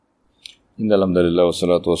إن الحمد لله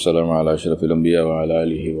والصلاة والسلام على أشرف الأنبياء وعلى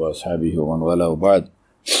آله وأصحابه ومن والاه وبعد.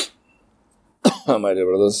 My dear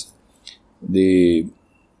brothers, the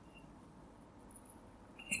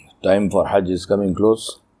time for Hajj is coming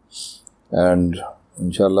close, and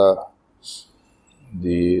inshallah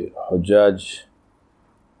the Hujjaj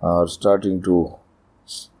are starting to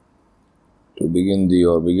begin they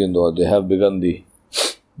have begun the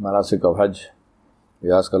manasik of Hajj.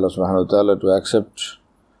 We ask Allah subhanahu wa ta'ala to accept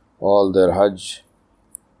all their Hajj,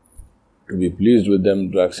 to be pleased with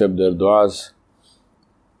them, to accept their du'as.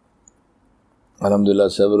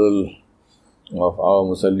 Alhamdulillah, several of our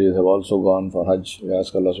musallis have also gone for Hajj. We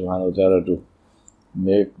ask Allah subhanahu wa ta'ala to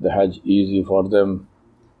make the Hajj easy for them,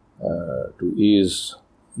 to ease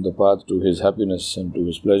the path to His happiness and to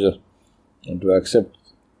His pleasure, and to accept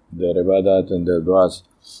their ibadat and their du'as.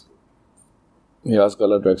 We ask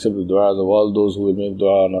Allah to accept the du'as of all those who will make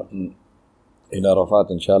du'a in Arafat,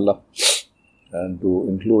 inshallah, and to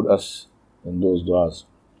include us in those du'as.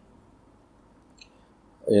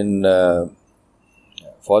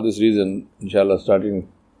 For this reason, inshallah, starting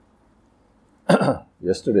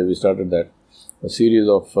yesterday we started a series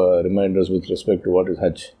of reminders with respect to what is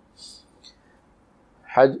Hajj.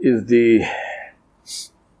 Hajj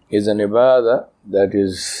is an ibadah that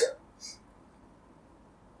is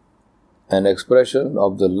an expression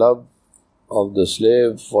of the love of the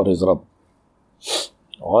slave for his Rabb.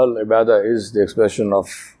 All ibadah is the expression of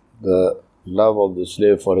the love of the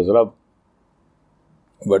slave for his Rabb,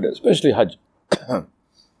 but especially Hajj.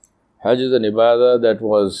 Hajj is an ibadah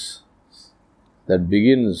that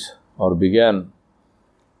began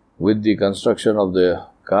with the construction of the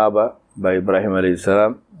Kaaba by Ibrahim alayhi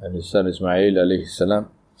salam and his son Ismail alayhi salam.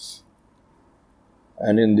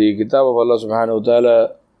 And in the Kitab of Allah subhanahu wa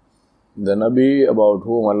ta'ala, the Nabi about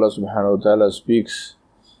whom Allah subhanahu wa ta'ala speaks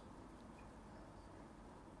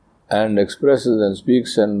and expresses and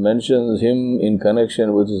speaks and mentions him in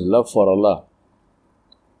connection with his love for Allah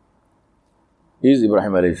is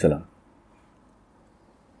Ibrahim alayhi salam.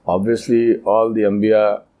 Obviously, all the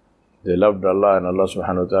Anbiya, they loved Allah and Allah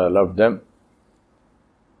subhanahu wa ta'ala loved them.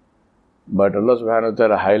 But Allah subhanahu wa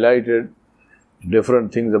ta'ala highlighted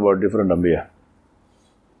different things about different Anbiya.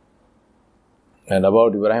 And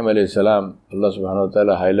about Ibrahim alayhi salam, Allah subhanahu wa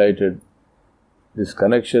ta'ala highlighted this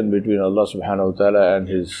connection between Allah subhanahu wa ta'ala and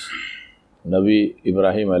his Nabi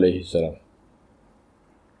Ibrahim alayhi salam.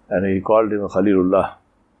 And He called him Khalilullah.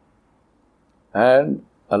 And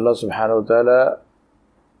Allah subhanahu wa ta'ala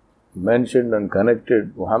mentioned and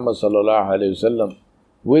connected Muhammad sallallahu alayhi wasallam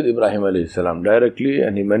with Ibrahim alayhi salam directly,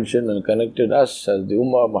 and He mentioned and connected us as the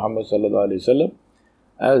Ummah of Muhammad sallallahu alayhi wasallam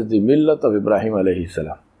as the millat of Ibrahim alayhi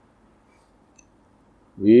salam.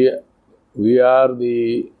 We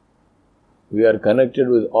are connected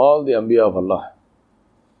with all the Anbiya of Allah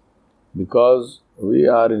because we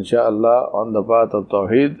are insha'Allah on the path of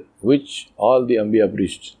Tawheed, which all the Anbiya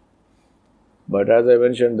preached. But as I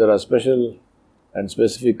mentioned, there are special and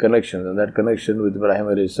specific connections, and that connection with Ibrahim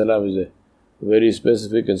alayhi salam is a very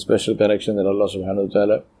specific and special connection that Allah subhanahu wa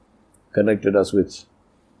ta'ala connected us with.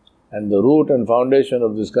 And the root and foundation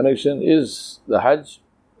of this connection is the Hajj,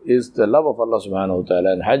 is the love of Allah subhanahu wa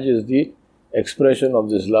ta'ala, and Hajj is the expression of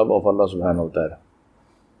this love of Allah subhanahu wa ta'ala.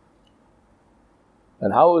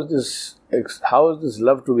 And how is this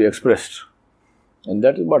love to be expressed? And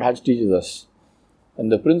that is what Hajj teaches us.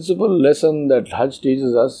 And the principal lesson that Hajj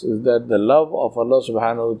teaches us is that the love of Allah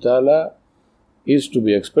subhanahu wa ta'ala is to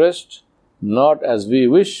be expressed not as we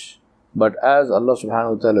wish, but as Allah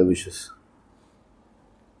subhanahu wa ta'ala wishes.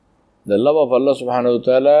 The love of Allah subhanahu wa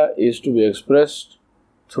ta'ala is to be expressed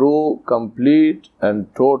through complete and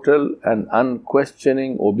total and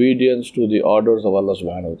unquestioning obedience to the orders of Allah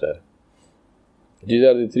subhanahu wa ta'ala. These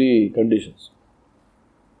are the three conditions.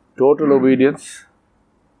 Total obedience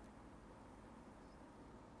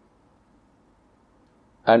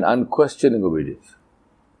and unquestioning obedience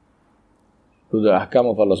to the ahkam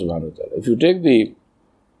of Allah subhanahu wa ta'ala. If you take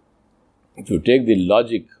the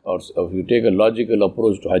logic, or if you take a logical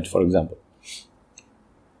approach to Hajj, for example,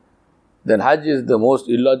 then Hajj is the most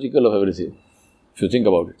illogical of everything, if you think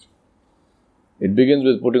about it. It begins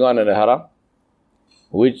with putting on an ihram,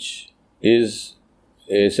 which is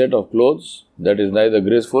a set of clothes that is neither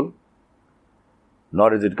graceful,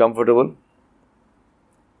 nor is it comfortable.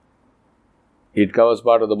 It covers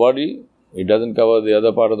part of the body, it doesn't cover the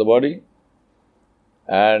other part of the body,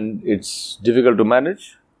 and it's difficult to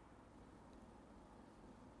manage.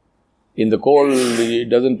 In the cold, it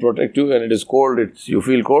doesn't protect you, and it is cold, you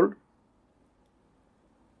feel cold.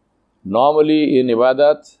 Normally in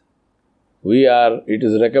ibadat, it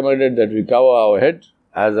is recommended that we cover our head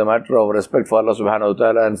as a matter of respect for Allah subhanahu wa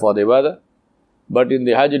ta'ala and for the ibadah. But in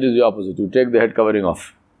the Hajj it is the opposite. You take the head covering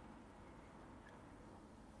off.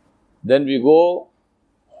 Then we go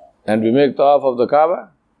and we make tawaf of the Kaaba.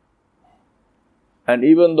 And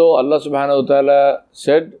even though Allah subhanahu wa ta'ala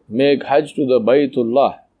said, make Hajj to the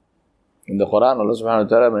Baytullah. In the Quran, Allah subhanahu wa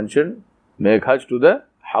ta'ala mentioned, make Hajj to the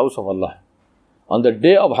house of Allah. On the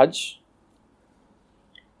day of Hajj,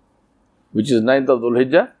 which is 9th of Dhul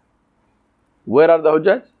Hijjah, where are the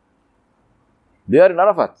Hujjaj? They are in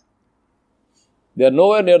Arafat. They are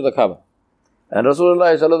nowhere near the Kaaba. And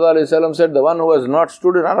Rasulullah sallallahu alayhi wa sallam said, the one who has not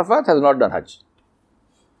stood in Arafat has not done Hajj.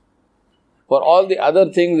 For all the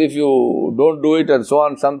other things, if you don't do it and so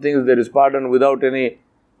on, some things there is pardon without any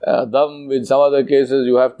dam. In some other cases,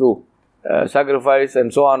 you have to sacrifice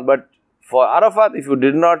and so on. But for Arafat, if you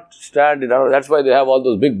did not stand in Arafat, that's why they have all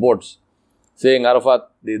those big boards saying Arafat,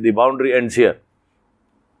 the boundary ends here.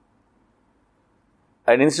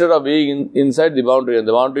 And instead of being inside the boundary, and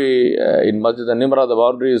the boundary in Masjid al-Nimra, the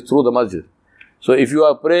boundary is through the masjid. So if you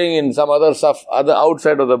are praying in some other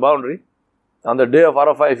outside of the boundary, on the day of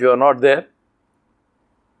Arafah, if you are not there,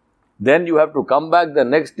 then you have to come back the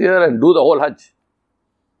next year and do the whole Hajj.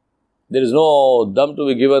 There is no dam to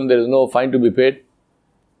be given, there is no fine to be paid.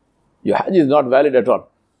 Your Hajj is not valid at all.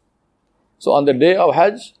 So on the day of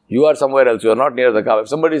Hajj, you are somewhere else, you are not near the Kaaba. If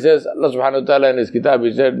somebody says, Allah subhanahu wa ta'ala in his kitab,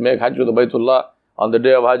 he said, make Hajj to the Baytullah, on the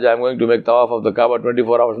day of Hajj, I am going to make tawaf of the Kaaba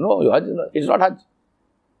 24 hours. No, your Hajj is not Hajj.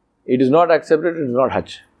 It is not accepted, it is not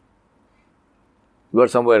Hajj. You are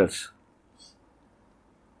somewhere else.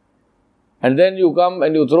 And then you come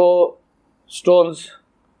and you throw stones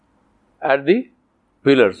at the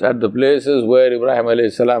pillars, at the places where Ibrahim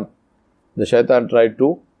alayhi salam, the shaitan tried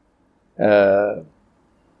to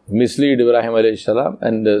mislead Ibrahim alayhi salam,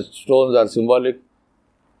 and the stones are symbolic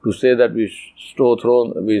to say that we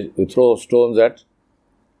throw stones at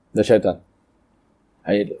the shaitan.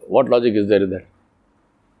 What logic is there in that?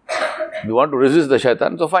 We want to resist the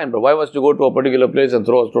shaitan, so fine, but why must you go to a particular place and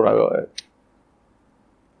throw a stone?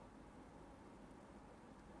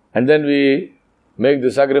 And then we make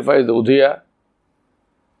the sacrifice, the udhiyah.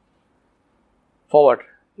 For what?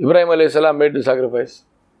 Ibrahim alayhi salam made the sacrifice.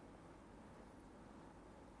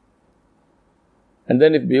 And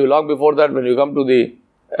then long before that, when you come to the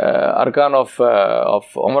arkan of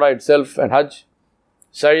Umrah itself and Hajj,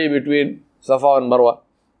 sa'i between Safa and Marwa.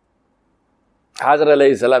 Hajar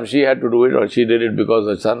alayhi salam, she had to do it, or she did it because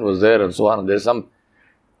her son was there and so on. There's some,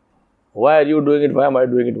 why are you doing it? Why am I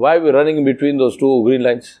doing it? Why are we running in between those two green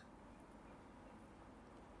lines?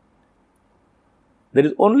 There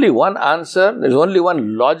is only one answer, there is only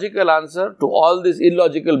one logical answer to all this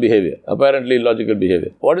illogical behavior, apparently illogical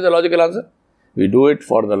behavior. What is the logical answer? We do it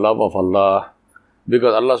for the love of Allah,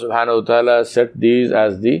 because Allah subhanahu wa ta'ala set these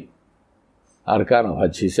as the arkan of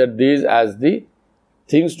Hajj. He set these as the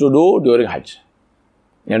things to do during Hajj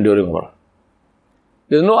and during Umrah.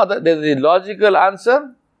 There is no other, there is the logical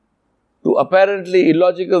answer to apparently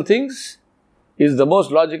illogical things is the most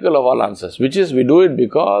logical of all answers, which is we do it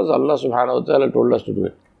because Allah subhanahu wa ta'ala told us to do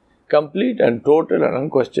it. Complete and total and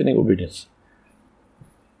unquestioning obedience.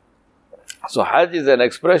 So Hajj is an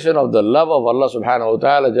expression of the love of Allah subhanahu wa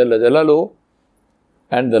ta'ala jalla jalaluhu,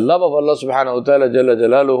 and the love of Allah subhanahu wa ta'ala jalla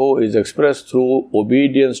jalaluhu is expressed through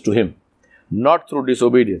obedience to Him, not through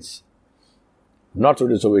disobedience. Not through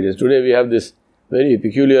disobedience. Today we have this very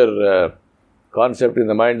peculiar concept in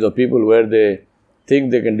the minds of people where they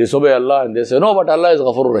think they can disobey Allah and they say, no, but Allah is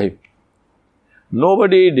Ghafurur Rahim.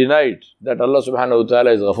 Nobody denied that Allah subhanahu wa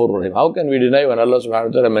ta'ala is Ghafurur Rahim. How can we deny when Allah subhanahu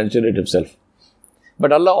wa ta'ala mentioned it Himself?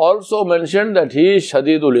 But Allah also mentioned that He is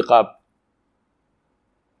Shadidul Iqab,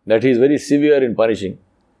 that He is very severe in punishing.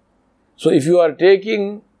 So if you are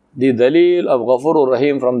taking the dalil of Ghafurur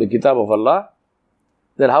Rahim from the kitab of Allah,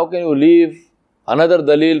 then how can you leave another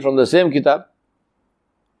dalil from the same kitab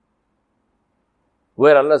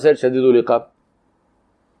where Allah said Shadidul Iqab?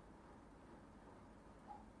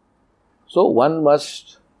 So one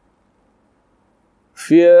must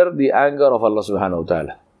fear the anger of Allah subhanahu wa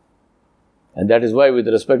ta'ala. And that is why with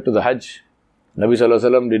respect to the Hajj, Nabi sallallahu alayhi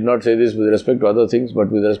wa sallam did not say this with respect to other things, but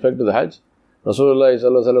with respect to the Hajj, Rasulullah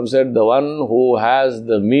sallallahu alayhi wa sallam said, the one who has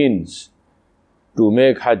the means to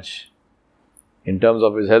make Hajj in terms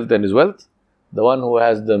of his health and his wealth, the one who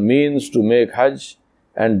has the means to make Hajj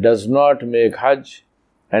and does not make Hajj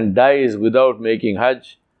and dies without making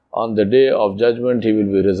Hajj, on the day of judgment he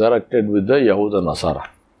will be resurrected with the Yahud and Nasara.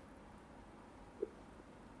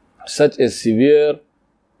 Such a severe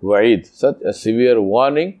wa'id, such a severe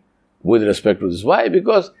warning with respect to this. Why?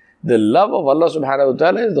 Because the love of Allah subhanahu wa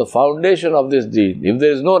ta'ala is the foundation of this deen. If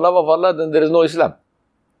there is no love of Allah, then there is no Islam.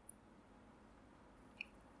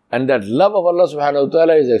 And that love of Allah subhanahu wa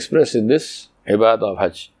ta'ala is expressed in this ibadah of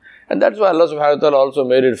Hajj. And that's why Allah subhanahu wa ta'ala also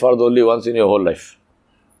made it fard only once in your whole life.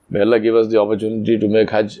 May Allah give us the opportunity to make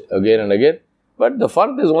Hajj again and again. But the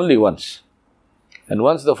fard is only once. And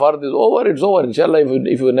once the fard is over, it's over. Inshallah,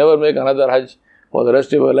 if you never make another Hajj for the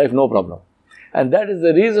rest of your life, no problem. And that is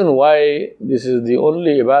the reason why this is the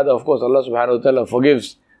only ibadah. Of course, Allah subhanahu wa ta'ala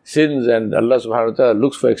forgives sins, and Allah subhanahu wa ta'ala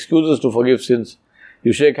looks for excuses to forgive sins.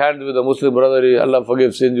 You shake hands with a Muslim brother, Allah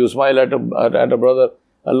forgives sins. You smile at a brother,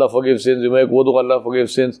 Allah forgives sins. You make wudu, Allah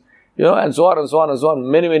forgives sins. And so on and so on and so on,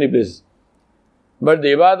 many, many places. But the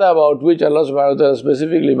ibadah about which Allah subhanahu wa ta'ala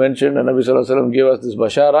specifically mentioned, and Nabi sallallahu alayhi wa sallam gave us this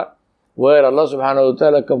bashara, where Allah subhanahu wa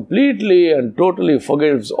ta'ala completely and totally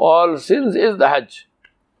forgives all sins, is the Hajj.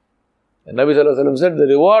 And Nabi sallallahu alayhi wa sallam said, the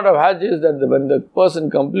reward of Hajj is that when the person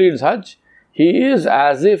completes Hajj, he is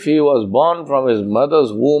as if he was born from his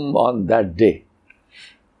mother's womb on that day.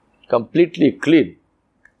 Completely clean.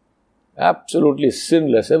 Absolutely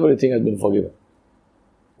sinless. Everything has been forgiven.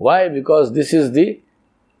 Why? Because this is the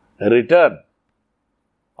return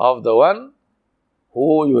of the one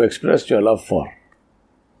who you expressed your love for.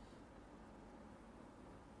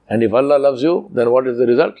 And if Allah loves you, then what is the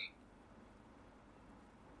result?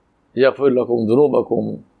 يَغْفِرْ لَكُمْ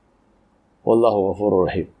ذُنُوبَكُمْ وَاللَّهُ غَفُورٌ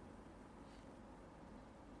رَحِيمٌ.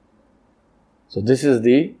 So this is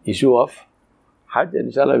the issue of Hajj.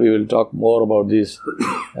 Inshallah, we will talk more about this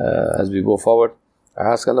as we go forward. I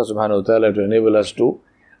ask Allah subhanahu wa ta'ala to enable us to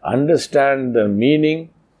understand the meaning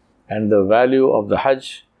and the value of the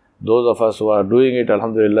Hajj. Those of us who are doing it,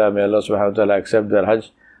 alhamdulillah, may Allah subhanahu wa ta'ala accept their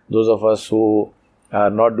Hajj. Those of us who are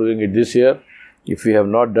not doing it this year, if we have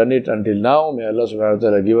not done it until now, may Allah subhanahu wa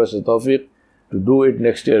ta'ala give us the tawfiq to do it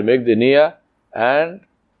next year. Make the niyyah and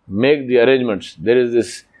make the arrangements. There is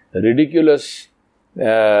this ridiculous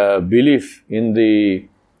belief in the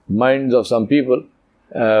minds of some people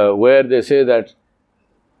where they say that,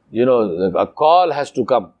 a call has to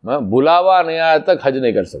come. Bulawa nahi aaya tak Hajj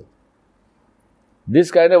nahi kar sakte.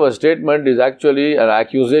 This kind of a statement is actually an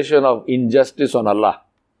accusation of injustice on Allah.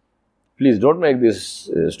 Please don't make these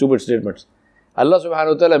stupid statements. Allah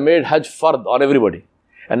subhanahu wa ta'ala made Hajj fard on everybody.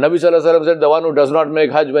 And Nabi sallallahu alayhi wa sallam said, the one who does not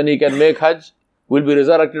make Hajj when he can make Hajj will be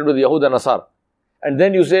resurrected with Yahud and Nasar. And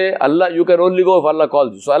then you say, Allah, you can only go if Allah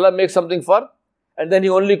calls you. So Allah makes something fard, and then He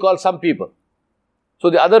only calls some people.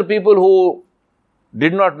 So the other people who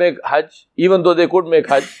did not make Hajj, even though they could make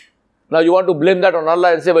Hajj, now you want to blame that on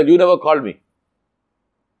Allah and say, well, you never called me.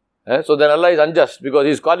 So then Allah is unjust because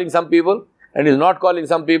He is calling some people and He is not calling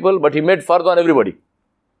some people, but He made fard on everybody.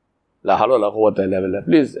 La hawla la quwwata illa billah.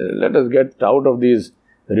 Please, let us get out of these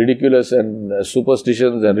ridiculous and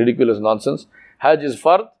superstitions and ridiculous nonsense. Hajj is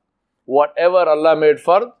fard. Whatever Allah made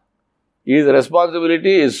fard, His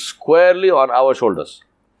responsibility is squarely on our shoulders.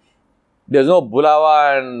 There is no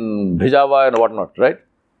bulawa and bhijawa and whatnot, right?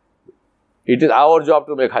 It is our job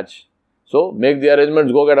to make Hajj. So, make the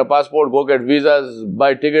arrangements, go get a passport, go get visas,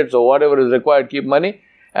 buy tickets or whatever is required, keep money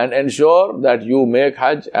and ensure that you make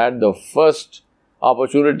Hajj at the first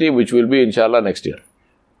opportunity, which will be inshallah next year.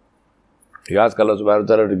 We ask Allah subhanahu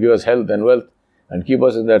wa ta'ala to give us health and wealth and keep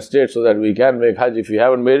us in that state so that we can make Hajj if we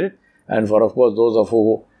haven't made it. And for, of course, those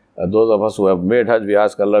of us who have made Hajj, we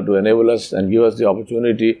ask Allah to enable us and give us the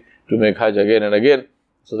opportunity to make Hajj again and again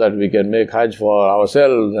so that we can make Hajj for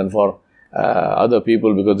ourselves and for other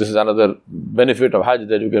people, because this is another benefit of Hajj,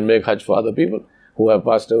 that you can make Hajj for other people who have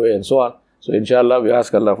passed away and so on. So inshallah, we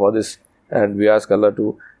ask Allah for this, and we ask Allah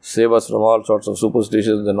to save us from all sorts of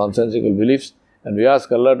superstitions and nonsensical beliefs, and we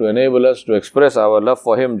ask Allah to enable us to express our love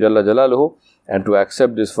for Him Jalla Jalaluhu and to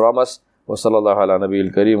accept this from us. Wa sallallahu ala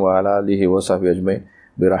nabiyil kareem wa ala alihi wa sahbihi ajmain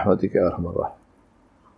bi rahmatika ya arhamar rahimin.